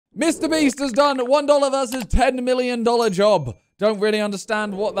Mr. Beast has done $1 versus $10 million job. Don't really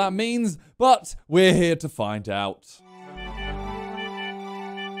understand what that means, but we're here to find out.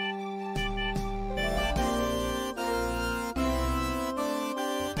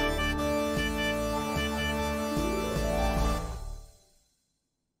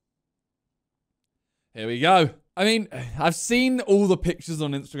 Here we go. I mean, I've seen all the pictures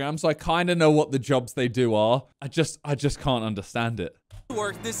on Instagram, so I kind of know what the jobs they do are. I just can't understand it.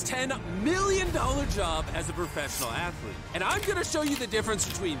 Work this $10 million job as a professional athlete. And I'm gonna show you the difference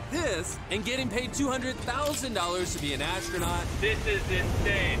between this and getting paid $200,000 to be an astronaut. This is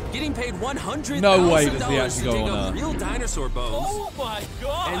insane. Getting paid $100,000 No way does he to actually dig go up on a... real dinosaur bones. Oh my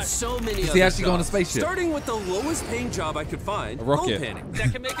god! And so many Does other he actually go on a jobs, spaceship? starting with the lowest paying job I could find, A rocket. gold panning.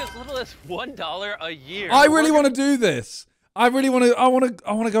 That can make as little as $1 a year. I really want to do this. I really want to. I want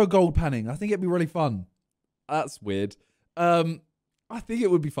to go gold panning. I think it'd be really fun. That's weird. I think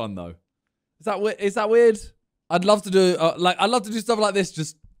it would be fun though. Is that weird? I'd love to do I'd love to do stuff like this.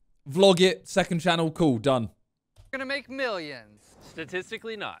 Just vlog it, second channel, cool, done. We're gonna make millions.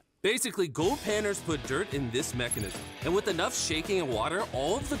 Statistically not. Basically, gold panners put dirt in this mechanism, and with enough shaking and water,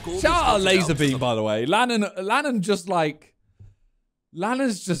 all of the gold. Shout out is Laser out. Beam, by the way. Lannon just like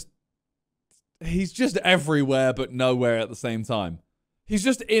Lannon's just he's just everywhere but nowhere at the same time. He's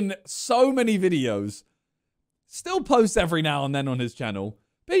just in so many videos. Still posts every now and then on his channel,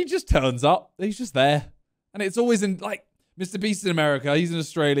 but he just turns up. He's just there. And it's always in, like, Mr. Beast in America, he's in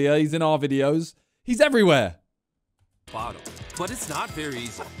Australia, he's in our videos. He's everywhere. Bottom. But it's not very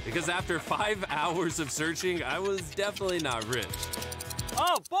easy, because after 5 hours of searching, I was definitely not rich.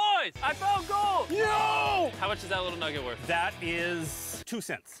 Oh, boys! I found gold! No! How much is that little nugget worth? That is 2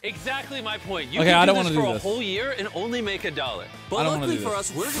 cents. Exacally my point. You Okay, can I do don't this wanna do for a this. whole year and only make $1. But I don't wanna luckily do for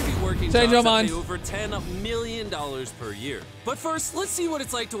this. us, we're going to be working Change your jobs that mind. pay over $10 million per year. But first, let's see what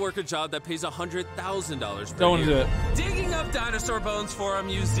it's like to work a job that pays $100,000 per Don't want to do year. it. Digging up dinosaur bones for a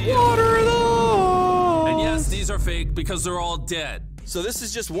museum. Water those! And yes, these are fake because they're all dead. So this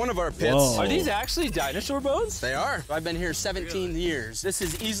is just one of our pits. Whoa. Are these actually dinosaur bones? They are. I've been here 17 years. This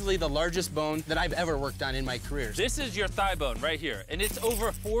is easily the largest bone that I've ever worked on in my career. This is your thigh bone right here, and it's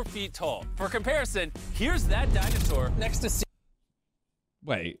over 4 feet tall. For comparison, here's that dinosaur next to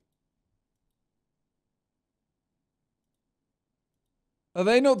Wait. Are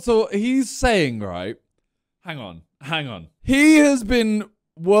they not so... He's saying, right? Hang on. He has been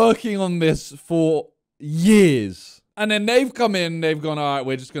working on this for years. And then they've come in, they've gone, all right,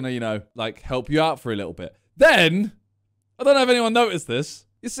 we're just going to, you know, like, help you out for a little bit. Then, I don't know if anyone noticed this.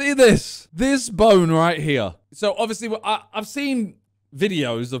 You see this? This bone right here. So, obviously, I've seen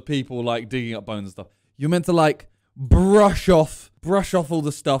videos of people, like, digging up bones and stuff. You're meant to, like, brush off all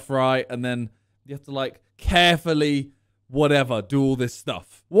the stuff, right? And then you have to, like, carefully, whatever, do all this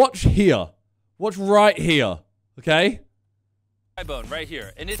stuff. Watch here. Watch right here. Okay? thigh bone right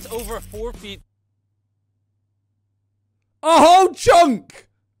here, and it's over 4 feet. A whole chunk!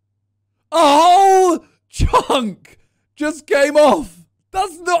 A whole chunk just came off.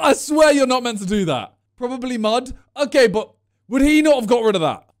 That's not, I swear you're not meant to do that. Probably mud. Okay, but would he not have got rid of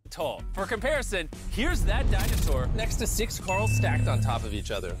that? Tall. For comparison, here's that dinosaur next to 6 Carls stacked on top of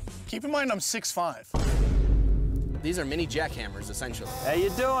each other. Keep in mind I'm 6'5". These are mini jackhammers, essentially. How you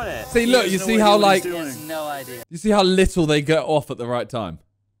doing it? See, look, you see how, like, No idea. you see how little they get off at the right time.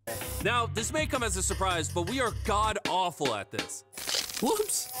 Now, this may come as a surprise, but we are god-awful at this.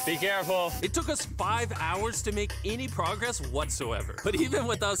 Whoops. Be careful. It took us 5 hours to make any progress whatsoever. But even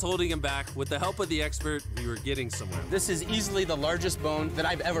with us holding him back, with the help of the expert, we were getting somewhere. This is easily the largest bone that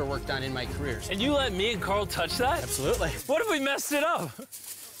I've ever worked on in my career. And you let me and Carl touch that? Absolutely. What if we messed it up?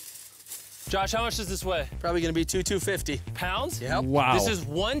 Josh, how much does this weigh? Probably gonna be 250. Pounds? Yep. Wow. This is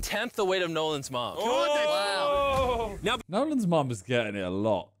 1/10 the weight of Nolan's mom. Wow. Now, Nolan's mum is getting it a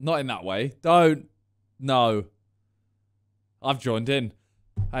lot. Not in that way. Don't. No. I've joined in.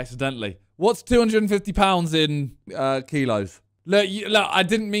 Accidentally. What's 250 pounds in kilos? Look, look, I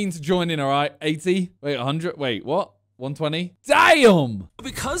didn't mean to join in, all right? 80? Wait, 100? Wait, what? 120? Damn!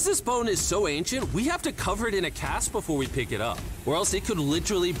 because this bone is so ancient, we have to cover it in a cast before we pick it up, or else it could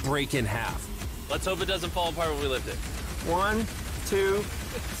literally break in half. Let's hope it doesn't fall apart when we lift it. 1, 2,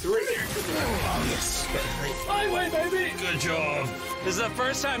 3. Oh, yes. Highway, baby! Good job. This is the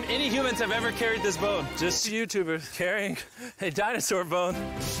first time any humans have ever carried this bone. Just YouTubers carrying a dinosaur bone.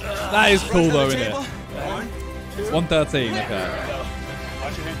 That is cool, though, isn't it? 1, 2. It's 113, okay.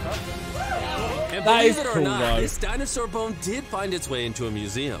 Watch your hand, And That believe is it or cool, not, though. this dinosaur bone did find its way into a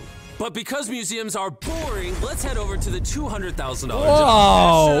museum. But because museums are boring, let's head over to the $200,000 job.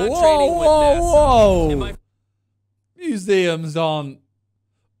 Whoa! Astronaut training with NASA. Whoa! And my Museums aren't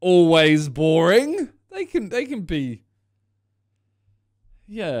always boring. They can be.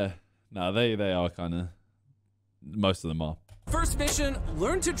 Yeah. No, they are kind of. Most of them are. First mission,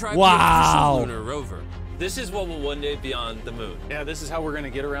 learn to drive Wow. the official lunar rover. This is what will one day be on the moon. Yeah, this is how we're gonna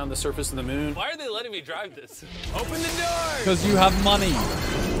get around the surface of the moon. Why are they letting me drive this? Open the door! Because you have money.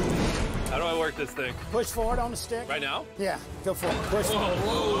 How do I work this thing? Push forward on the stick. Right now? Yeah, go for it. Push forward.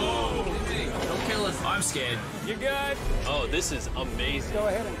 Don't kill us. I'm scared. You're good. Oh, this is amazing. Go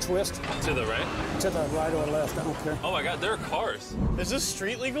ahead and twist To the right? to the right or left. I don't care. Oh my God, there are cars. Is this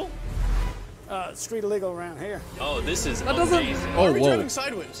street legal? Street legal around here. Oh, this is That doesn't. amazing. Oh, Are we whoa. driving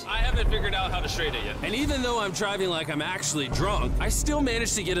sideways? I haven't figured out how to straighten it yet. And even though I'm driving like I'm actually drunk, I still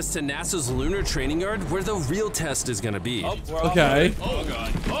managed to get us to NASA's lunar training yard where the real test is gonna be. Oh, we're off Okay. the road. Oh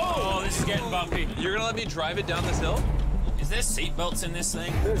God. Oh, this is getting bumpy. You're gonna let me drive it down this hill? Is there seatbelts in this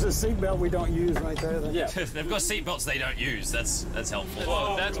thing? There's a seatbelt we don't use right there. Yeah. They've got seatbelts they don't use. That's helpful.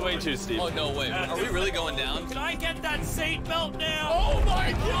 Whoa, that's way too steep. Oh, no way. Are we really going down? Can I get that seatbelt now? Oh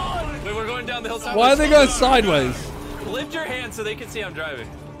my God! Wait, we're going down the hillside. Why are they going sideways? Lift your hand so they can see I'm driving.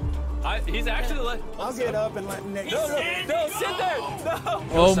 He's actually like. I'll get up and let Nick. No, sit there. No.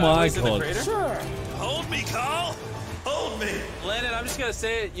 Oh my Sideways in the God. crater? Sure. Hold me, Carl. Hold me. Landon, I'm just gonna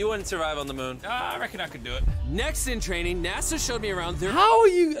say it. You wouldn't survive on the moon. I reckon I could do it. Next in training, NASA showed me around their How are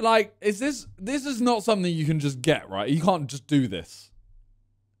you like? Is this is not something you can just get, right? You can't just do this.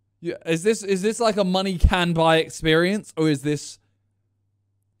 Yeah, is this like a money can buy experience, or is this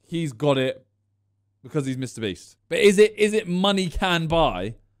he's got it because he's Mr. Beast? But is it money can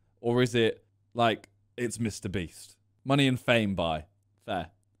buy, or is it like it's Mr. Beast? Money and fame buy. Fair.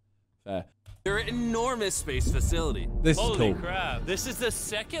 their enormous space facility. This is Holy cool. crap. This is the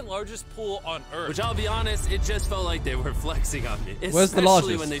second largest pool on Earth. Which I'll be honest, it just felt like they were flexing on me. Where's the largest?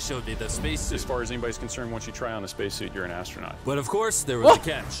 Especially when they showed me the spacesuit. As far as anybody's concerned, once you try on a spacesuit, you're an astronaut. But of course, there was a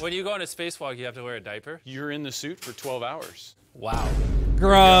catch. When you go on a spacewalk, you have to wear a diaper? You're in the suit for 12 hours. Wow.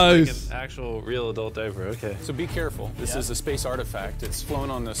 Gross. Like an actual real adult diaper, okay. So be careful. This is a space artifact. It's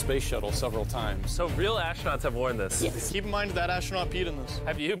flown on the space shuttle several times. So real astronauts have worn this? Yes. Keep in mind that astronaut peed in this.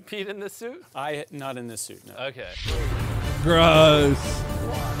 Have you peed in this suit? Not in this suit, no. Okay. Gross.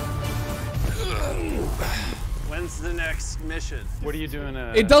 When's the next mission? What are you doing?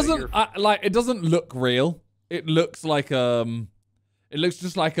 It doesn't it doesn't look real. It looks like it looks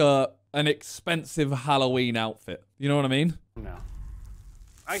just like an expensive Halloween outfit. You know what I mean? No.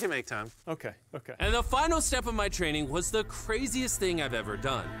 I can make time. Okay. And the final step of my training was the craziest thing I've ever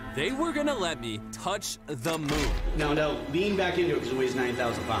done. They were gonna let me touch the moon. No, lean back into it because it weighs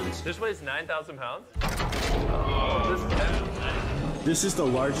 9,000 pounds. This weighs 9,000 pounds? This is the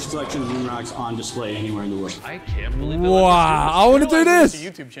largest collection of moon rocks on display anywhere in the world. I can't believe it. Wow, I want to do It's a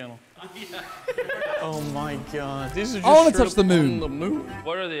this. YouTube channel. Oh my God. These are just I want to straight touch the up moon. on the moon.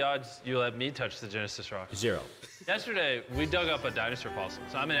 What are the odds you let me touch the Genesis rock? 0. Yesterday, we dug up a dinosaur fossil,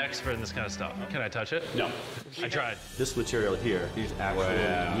 so I'm an expert in this kind of stuff. Can I touch it? No. I tried. This material here is actual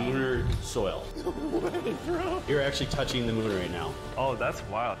lunar soil. You're actually touching the moon right now. Oh, that's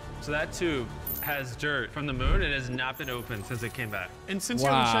wild. So that tube has dirt from the moon and has not been opened since it came back. And since you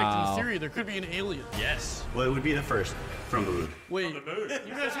haven't checked Wow. in theory, there could be an alien. Yes. Well, it would be the first from the moon. Wait, you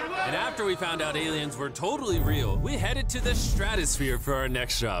guys hear that? And after we found out aliens were totally real, we headed to the stratosphere for our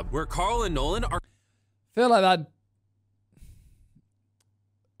next job, where Carl and Nolan are Feel like that.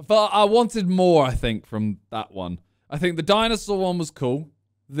 But I wanted more, I think, from that one. I think the dinosaur one was cool.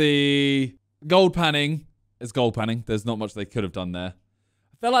 The gold panning is gold panning. There's not much they could have done there.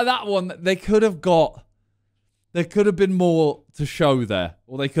 I feel like that one, they could have got... There could have been more to show there.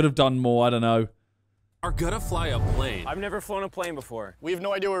 Or they could have done more, I don't know. gonna fly a plane. I've never flown a plane before. We have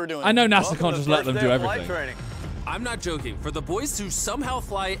no idea what we're doing. I know NASA can't just let them do everything. I'm not joking. For the boys to somehow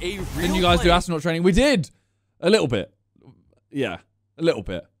fly a real Didn't you guys do plane, astronaut training? We did. A little bit. Yeah, a little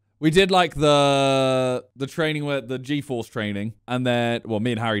bit. We did like the training where the G-force training, and then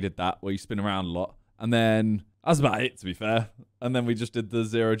me and Harry did that where you spin around a lot, and then that's about it to be fair. And then we just did the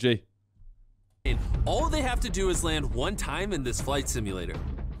 0G. all they have to do is land one time in this flight simulator.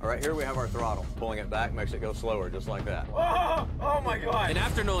 All right, here we have our throttle. Pulling it back makes it go slower, just like that. Oh my God. And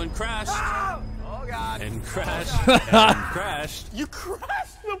after Nolan crashed, Oh God! and crashed, and crashed, You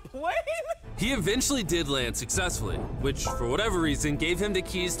crashed the plane? he eventually did land successfully, which, for whatever reason, gave him the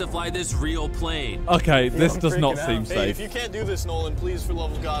keys to fly this real plane. Okay, this does not seem Hey, if safe. you can't do this, Nolan, please, for the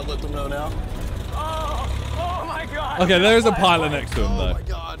love of God, let them know now. Oh my God. Okay, there is a pilot next to him Oh though. my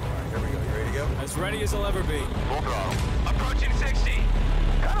God. Here we go. You ready to go? As ready as I'll ever be. Full throttle. Approaching 60.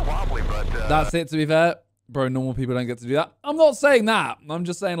 Kind of wobbly, but That's it, to be fair. Bro, normal people don't get to do that. I'm not saying that. I'm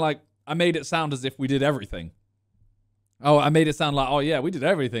just saying, like, I made it sound as if we did everything. Oh, I made it sound like, oh yeah, we did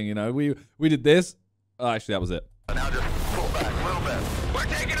everything, you know. We did this. Oh, actually, that was it. Now just pull back a little bit. We're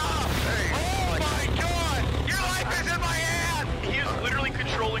taking off! Hey. Oh my God! Your life is in my hand! He is literally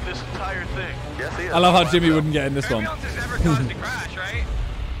controlling this entire thing. Yes, he is. I love how Jimmy wouldn't get in this one. Everyone else has ever caused a crash, right?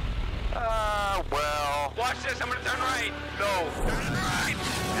 Well. Watch this, I'm gonna turn right. No. Turn right!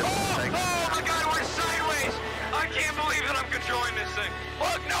 Oh my God, we're sideways! I can't believe that I'm controlling this thing.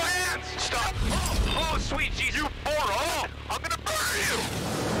 Look, no hands! Stop! Oh, sweet Jesus! You moron! I'm gonna murder you!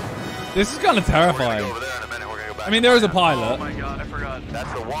 This is kind of terrifying. Over there in a minute. We're gonna go back. I mean, there is a pilot. Oh my God, I forgot.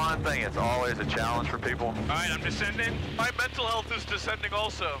 That's the one thing. It's always a challenge for people. All right, I'm descending. My mental health is descending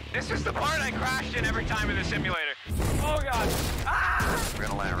also. This is the part I crashed in every time in the simulator. Oh God! Ah! We're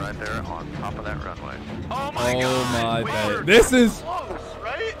gonna land right there on top of that runway. Oh my God! Oh my God! This is close,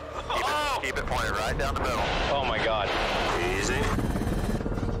 right? Keep it pointed right down the middle. Oh my God. Easy.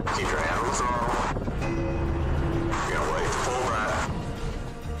 Keep your hand on the throttle. You're gonna wait. Pull back.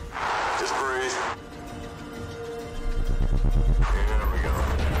 Just breathe. There we go.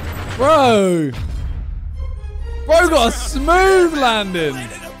 bro. Bro got a smooth landing.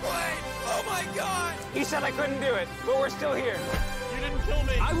 Oh my God! He said I couldn't do it, but we're still here. You didn't kill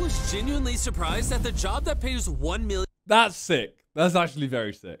me. I was genuinely surprised at the job that pays $1 million. That's sick. That's actually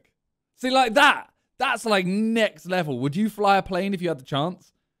very sick. See, like that. That's like next level. Would you fly a plane if you had the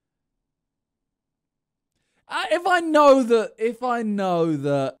chance? If I know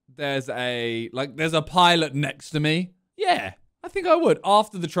that there's a pilot next to me, yeah, I think I would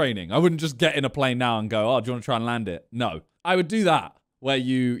after the training. I wouldn't just get in a plane now and go, oh, do you want to try and land it? No, I would do that where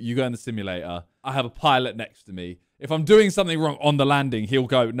you go in the simulator. I have a pilot next to me. If I'm doing something wrong on the landing, he'll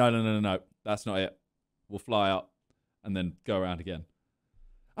go, no, that's not it. We'll fly up and then go around again.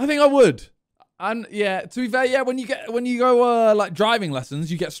 I think I would. And yeah, to be fair, yeah, when you go like driving lessons,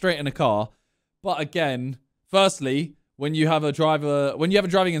 you get straight in a car. But again, firstly, when you have a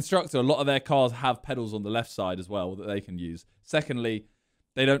driving instructor, a lot of their cars have pedals on the left side as well that they can use. Secondly,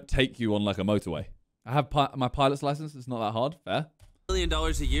 they don't take you on like a motorway. I have my pilot's license. It's not that hard. Fair. $1 million a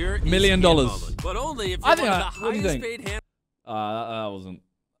year. $1 million. But only if you're one of the highest paid hand. That wasn't.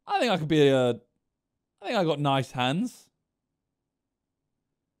 I think I could be a. I think I got nice hands.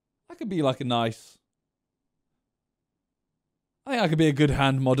 I could be like a nice. I think I could be a good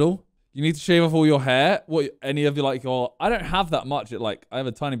hand model. You need to shave off all your hair. What? Any of you like your? I don't have that much. I have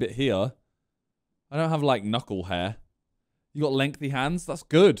a tiny bit here. I don't have like knuckle hair. You got lengthy hands. That's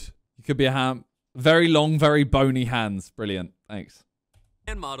good. You could be a hand. Very long, very bony hands. Brilliant. Thanks.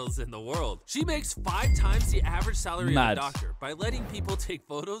 Hand models in the world. She makes 5 times the average salary Mad. of a doctor by letting people take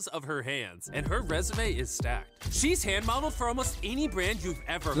photos of her hands, and her resume is stacked. She's hand modeled for almost any brand you've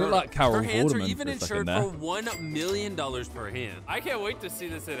ever heard like of. Carol Her hands are Vorderman even for a second insured for there. $1 million per hand. I can't wait to see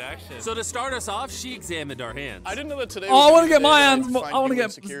this in action. So to start us off, she examined our hands. I didn't know that today. Oh, I want to get my hands. I want to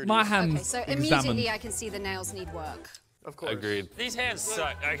get my hands. Okay, so immediately examined. I can see the nails need work. Of course. Agreed. These hands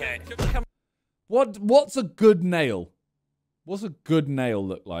suck. Okay. What's a good nail? What's a good nail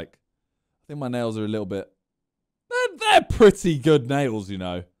look like? I think my nails are a little bit. They're pretty good nails, you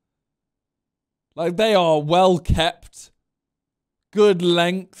know. Like they are well kept, good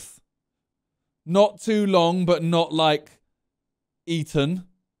length, not too long, but not like eaten.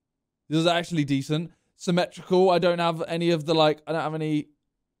 This is actually decent, symmetrical. I don't have any of the like. I don't have any.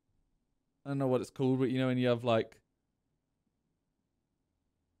 I don't know what it's called, but you know when you have like.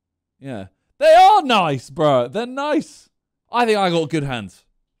 Yeah, they are nice, bro. They're nice. I think I got good hands.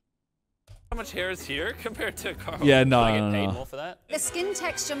 How much hair is here compared to Carl? Yeah, no, I get no, paid no. more for that? The skin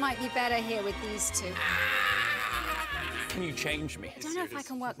texture might be better here with these two. Can you change me? I don't know if I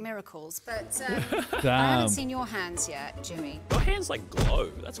can work miracles, but I Damn. haven't seen your hands yet, Jimmy. Your hands like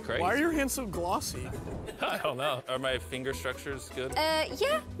glow. That's crazy. Why are your hands so glossy? I don't know. Are my finger structures good?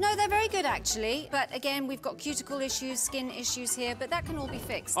 Yeah, no, they're very good actually. But again, we've got cuticle issues, skin issues here, but that can all be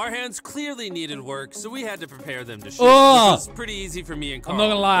fixed. Our hands clearly needed work, so we had to prepare them to shoot. Oh! Which was pretty easy for me and Carl. I'm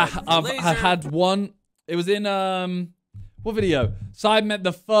not gonna lie, But I've had one. It was in what video? Sidemen,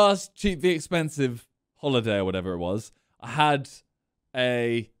 the first cheap the expensive holiday or whatever it was. I had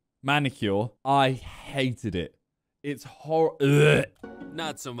a manicure. I hated it. It's horrible.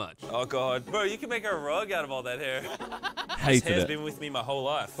 Not so much. Oh God, bro, you can make a rug out of all that hair. This Hated hair's it. been with me my whole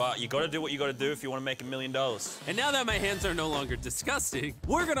life, but you got to do what you got to do if you want to make $1 million. And now that my hands are no longer disgusting,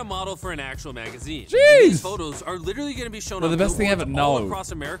 we're gonna model for an actual magazine. Jeez! And these photos are literally gonna be shown Well, on the best thing billboards ever, all no.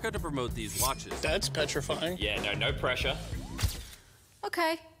 across America to promote these watches. That's petrifying. Yeah, no pressure.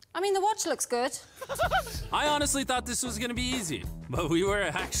 Okay. I mean, the watch looks good. I honestly thought this was gonna be easy, but we were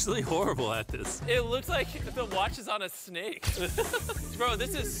actually horrible at this. It looks like the watch is on a snake. Bro,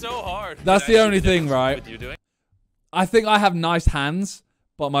 this is so hard. That's Can I the only see thing, difference right? With you doing? I think I have nice hands,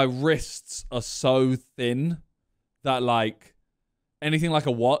 but my wrists are so thin that like anything like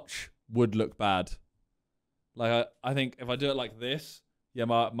a watch would look bad. Like I think if I do it like this, yeah,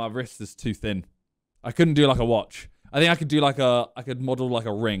 my wrist is too thin. I couldn't do like a watch. I think I could do like I could model like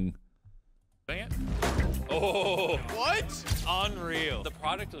a ring. Dang it. Oh, what? Unreal. The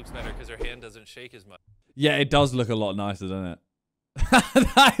product looks better because her hand doesn't shake as much. Yeah, it does look a lot nicer, doesn't it?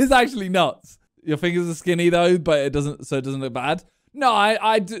 That is actually nuts. Your fingers are skinny though, but it doesn't look bad. No,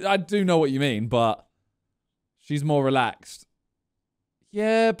 I do know what you mean, but she's more relaxed.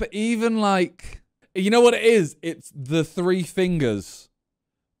 Yeah, but even like, you know what it is? It's the 3 fingers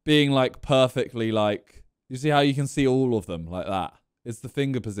being like perfectly like, you see how you can see all of them like that? It's the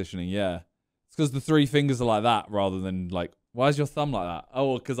finger positioning, yeah. It's because the 3 fingers are like that rather than like, why is your thumb like that?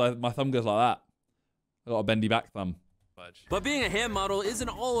 Oh, because my thumb goes like that. I got a bendy back thumb. But being a hand model isn't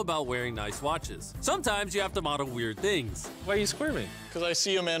all about wearing nice watches. Sometimes you have to model weird things. Why are you squirming? Because I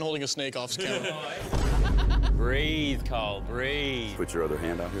see a man holding a snake off camera. Breathe, Carl, breathe. Put your other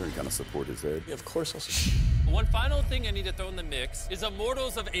hand out here and kind of support his head. Yeah, of course I'll see. One final thing I need to throw in the mix is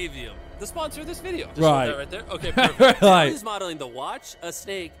Immortals of Avium, the sponsor of this video. Just right. That right there. Okay, perfect. Now he's modeling the watch, a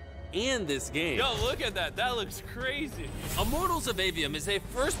snake, and this game. Yo, look at that. That looks crazy. Immortals of Avium is a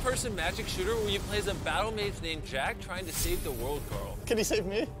first-person magic shooter where you play as a battle mage named Jack trying to save the world, Carl. Can he save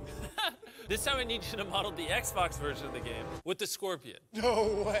me? This time I need you to model the Xbox version of the game with the Scorpion.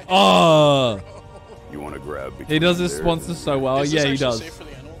 No way. Oh. You want to grab? He does his sponsors so well. Yeah, he does. Safe for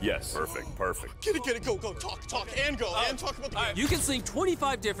the animal? Yes. Perfect. Get it, go, talk, and go, and talk about the game. You can sling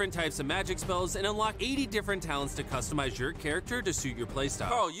 25 different types of magic spells and unlock 80 different talents to customize your character to suit your playstyle.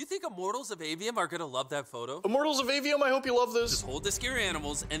 Carl, you think Immortals of Avium are gonna love that photo? Immortals of Avium, I hope you love this. Just hold the scary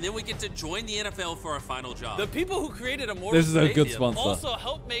animals, and then we get to join the NFL for our final job. The people who created Immortals This is of a good Avium sponsor. also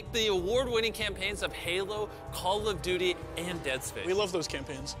helped make the award-winning campaigns of Halo, Call of Duty, and Dead Space. We love those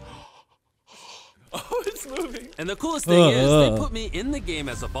campaigns. Oh, it's moving. And the coolest thing is, they put me in the game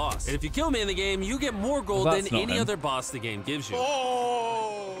as a boss. And if you kill me in the game, you get more gold than any other boss the game gives you.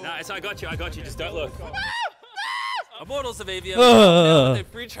 Oh! Nice, I got you. Just don't look. Immortals of Avium Now with a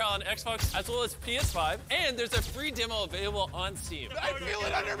free trial on Xbox as well as PS5, and there's a free demo available on Steam. I feel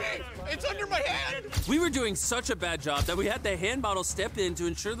it under me. It's under my hand. We were doing such a bad job that we had the hand model step in to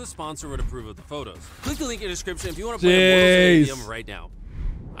ensure the sponsor would approve of the photos. Click the link in the description if you want to play Immortals of Avium right now.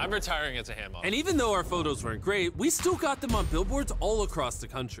 I'm retiring as a hand model. And even though our photos weren't great, we still got them on billboards all across the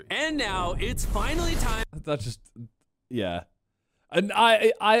country. And now it's finally time. That's just, yeah. And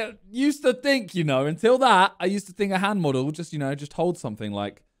I used to think, you know, until that, I used to think a hand model just, you know, just hold something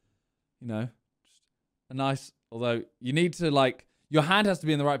like, you know, just a nice, although you need to like, your hand has to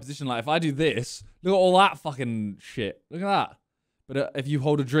be in the right position. Like if I do this, look at all that fucking shit. Look at that. But if you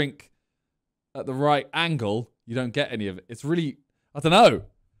hold a drink at the right angle, you don't get any of it. It's really, I don't know.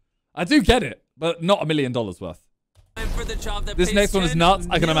 I do get it, but not $1 million worth. For the job that This next one is nuts,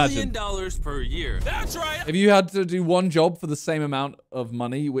 I can imagine. $1 million per year. That's right. If you had to do one job for the same amount of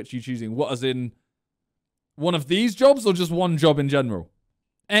money, which are you choosing? What, as in one of these jobs or just one job in general?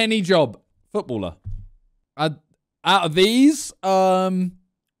 Any job. Footballer. Out of these, what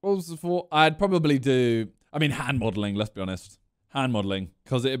was the for? I'd probably do, I mean, hand modeling, let's be honest. Hand modeling,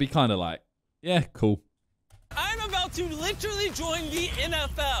 because it'd be kind of like, yeah, cool. I'm about to literally join the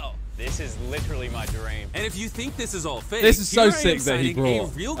NFL. This is literally my dream. And if you think this is all fake, this is so here sick that he brought a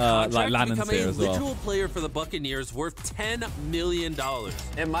real contract like to Lannon's become here a as well. literal player for the Buccaneers worth $10 million.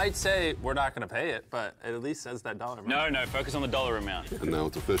 It might say we're not going to pay it, but it at least says that dollar amount. No, focus on the dollar amount. And now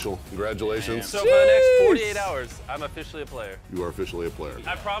it's official. Congratulations. So for the next 48 hours, I'm officially a player. You are officially a player.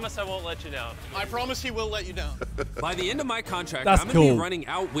 I promise I won't let you down. I promise he will let you down. By the end of my contract, That's I'm going to cool. be running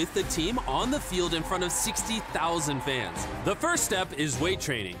out with the team on the field in front of 60,000 fans. The first step is weight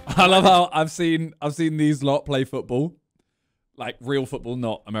training. I love how I've seen these lot play football, like real football,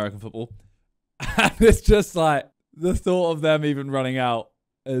 not American football. And it's just like the thought of them even running out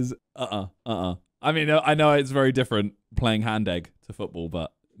is I mean, I know it's very different playing hand egg to football,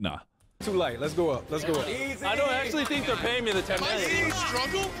 but nah. Too light. Let's go up. Let's go up. Easy. I don't actually think they're paying me the $10 million. Do you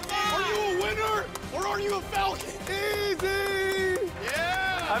struggle? Are you a winner or are you a Falcon? Easy.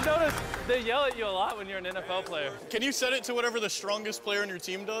 Yeah. I've noticed they yell at you a lot when you're an NFL player. Can you set it to whatever the strongest player on your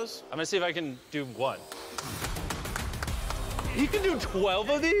team does? I'm gonna see if I can do one. He can do 12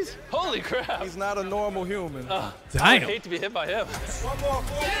 of these? Holy crap. He's not a normal human. I Damn. hate to be hit by him. One more.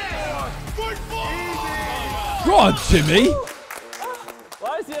 Go on, Jimmy.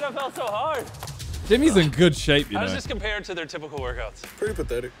 Why is the NFL so hard? Jimmy's in good shape, you How know. does this compare to their typical workouts? Pretty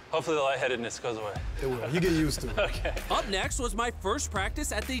pathetic. Hopefully the lightheadedness goes away. It will. You get used to it. Okay. Up next was my first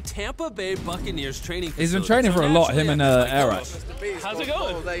practice at the Tampa Bay Buccaneers training facility. He's been training for a lot, him and Arash. How's it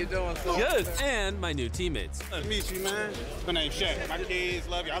going? How you doing? Good. And my new teammates. Nice to meet you, man. My name's Shaq. My kids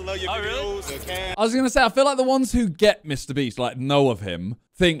love you. I love your videos. Really? I was gonna say, I feel like the ones who get Mr. Beast, like know of him,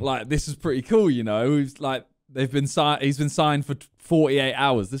 think like this is pretty cool, you know. He's like he's been signed for 48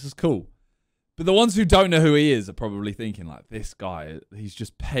 hours. This is cool. But the ones who don't know who he is are probably thinking like, this guy, he's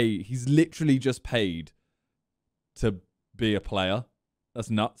just paid. He's literally just paid to be a player. That's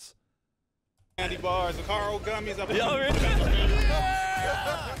nuts. Candy bars, the Carl gummies.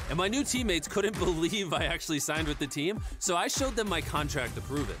 And my new teammates couldn't believe I actually signed with the team, so I showed them my contract to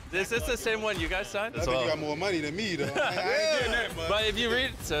prove it. Is this the same one you guys signed? I think you got more money than me, though. I ain't getting that much. But if you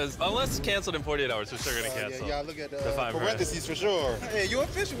read, it says, unless canceled in 48 hours, we're still going to cancel. Yeah, look at the fine parentheses for sure. Hey, you're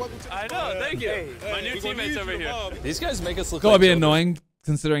official. Welcome to the I know, thank you. My new teammates over here. These guys make us look Gotta like be children. annoying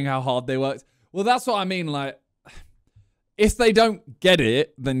considering how hard they worked. Well, that's what I mean. Like, if they don't get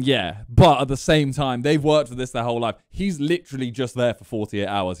it, then yeah. But at the same time, they've worked for this their whole life. He's literally just there for 48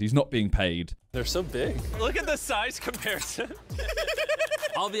 hours. He's not being paid. They're so big. Look at the size comparison.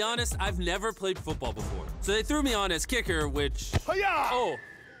 I'll be honest, I've never played football before. So they threw me on as kicker, which, I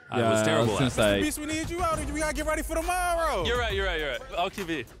was terrible at. Beast, we need you out. We gotta get ready for tomorrow. You're right. I'll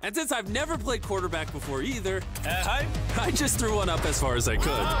QB. And since I've never played quarterback before either, Hi. I just threw one up as far as I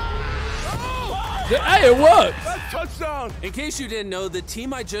could. Hey, it worked. Touchdown. In case you didn't know, the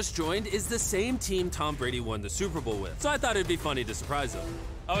team I just joined is the same team Tom Brady won the Super Bowl with. So I thought it'd be funny to surprise him.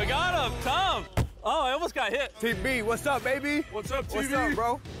 Oh, we got him. Tom. Oh, I almost got hit. TB, what's up, baby? What's up, TV? What's up,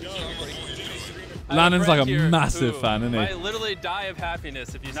 bro? Lannon's like a Here massive who fan, isn't he? might literally die of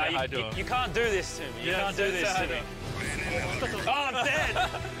happiness if you say hi to him. You can't do this to me. You can't do this to me. Oh, I'm dead.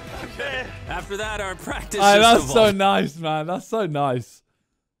 Okay. After that, our practice That's just so evolved nice, man. That's so nice.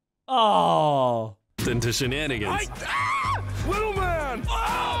 Oh. into shenanigans. Little man.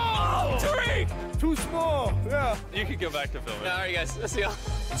 Oh, Tariq. Too small. Yeah. You can go back to filming. All right, guys. Let's go.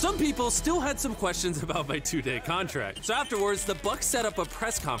 Some people still had some questions about my 2-day contract. So afterwards, the Bucs set up a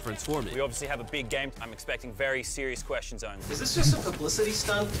press conference for me. We obviously have a big game. I'm expecting very serious questions only. Is this just a publicity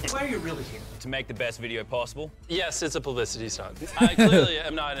stunt? Why are you really here? To make the best video possible. Yes, it's a publicity stunt. I clearly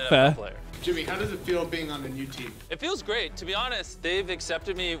am not an NFL player. Jimmy, how does it feel being on the new team? It feels great. To be honest, they've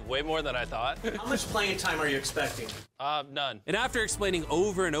accepted me way more than I thought. How much playing time are you expecting? None. And after explaining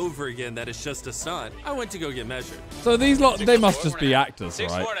over and over again that it's just a stunt, I went to go get measured. So these lot, they must just be actors,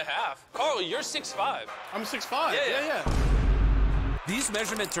 right? 6'4.5". Carl, you're 6'5". I'm 6'5". Yeah. These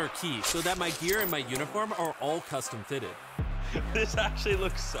measurements are key so that my gear and my uniform are all custom fitted. This actually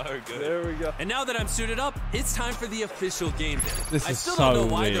looks so good. There we go. And now that I'm suited up, it's time for the official game day. This I is still so don't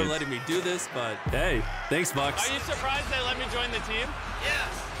know why weird. they're letting me do this, but hey, thanks, Bucks. Are you surprised they let me join the team? Yeah.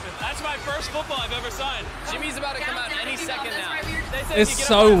 That's my first football I've ever signed. Jimmy's about to come out any second now. They said It's you get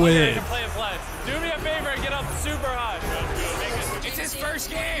so up here weird. and play a play. Do me a favor and get up super high. It's his first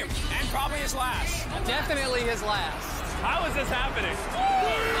game, and probably his last. Definitely his last. How is this happening?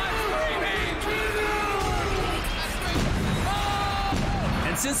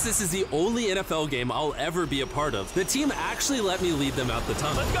 And since this is the only NFL game I'll ever be a part of, the team actually let me lead them out the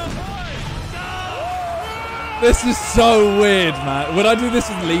tunnel. Let's go, boys! This is so weird, man. Would I do this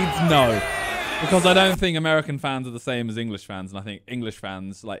with Leeds? No. Because I don't think American fans are the same as English fans. And I think English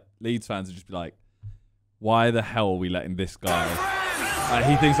fans, like Leeds fans, would just be like, why the hell are we letting this guy?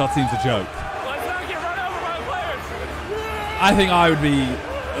 He thinks our team's a joke. Let's not get run over by the players. I think I would be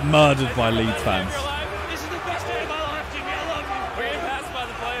murdered by Leeds fans. This is the best day of my life, Jimmy. I love you. We're getting passed by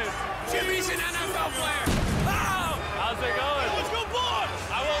the players. Jimmy's an NFL player. Oh! How's it going? Let's go, boy!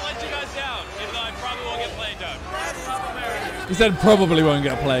 I won't let you guys down, even though I probably won't get playing time. He said probably won't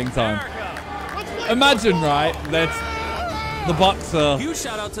get playing time. Imagine, right? That's the Bucks are. Huge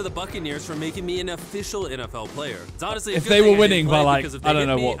shout out to the Buccaneers for making me an official NFL player. It's honestly a If good they thing were I didn't winning play by like, because if I they don't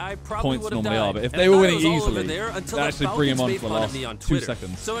know hit me, what I probably points would've normally are, died. but if And they I were thought it winning was all over easily, there they until the actually bring him on Falcons for the made fun last of me on 2 Twitter.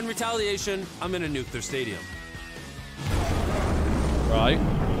 seconds. So in retaliation, I'm gonna nuke their stadium. Right?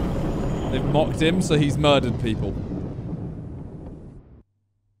 They've mocked him, so he's murdered people.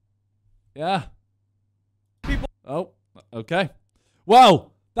 Yeah. Oh, okay.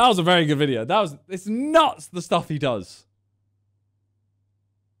 Well, that was a very good video. It's nuts the stuff he does.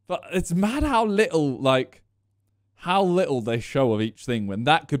 But it's mad how little they show of each thing when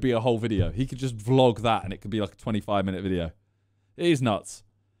that could be a whole video. He could just vlog that and it could be like a 25-minute video. It is nuts.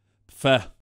 Fair.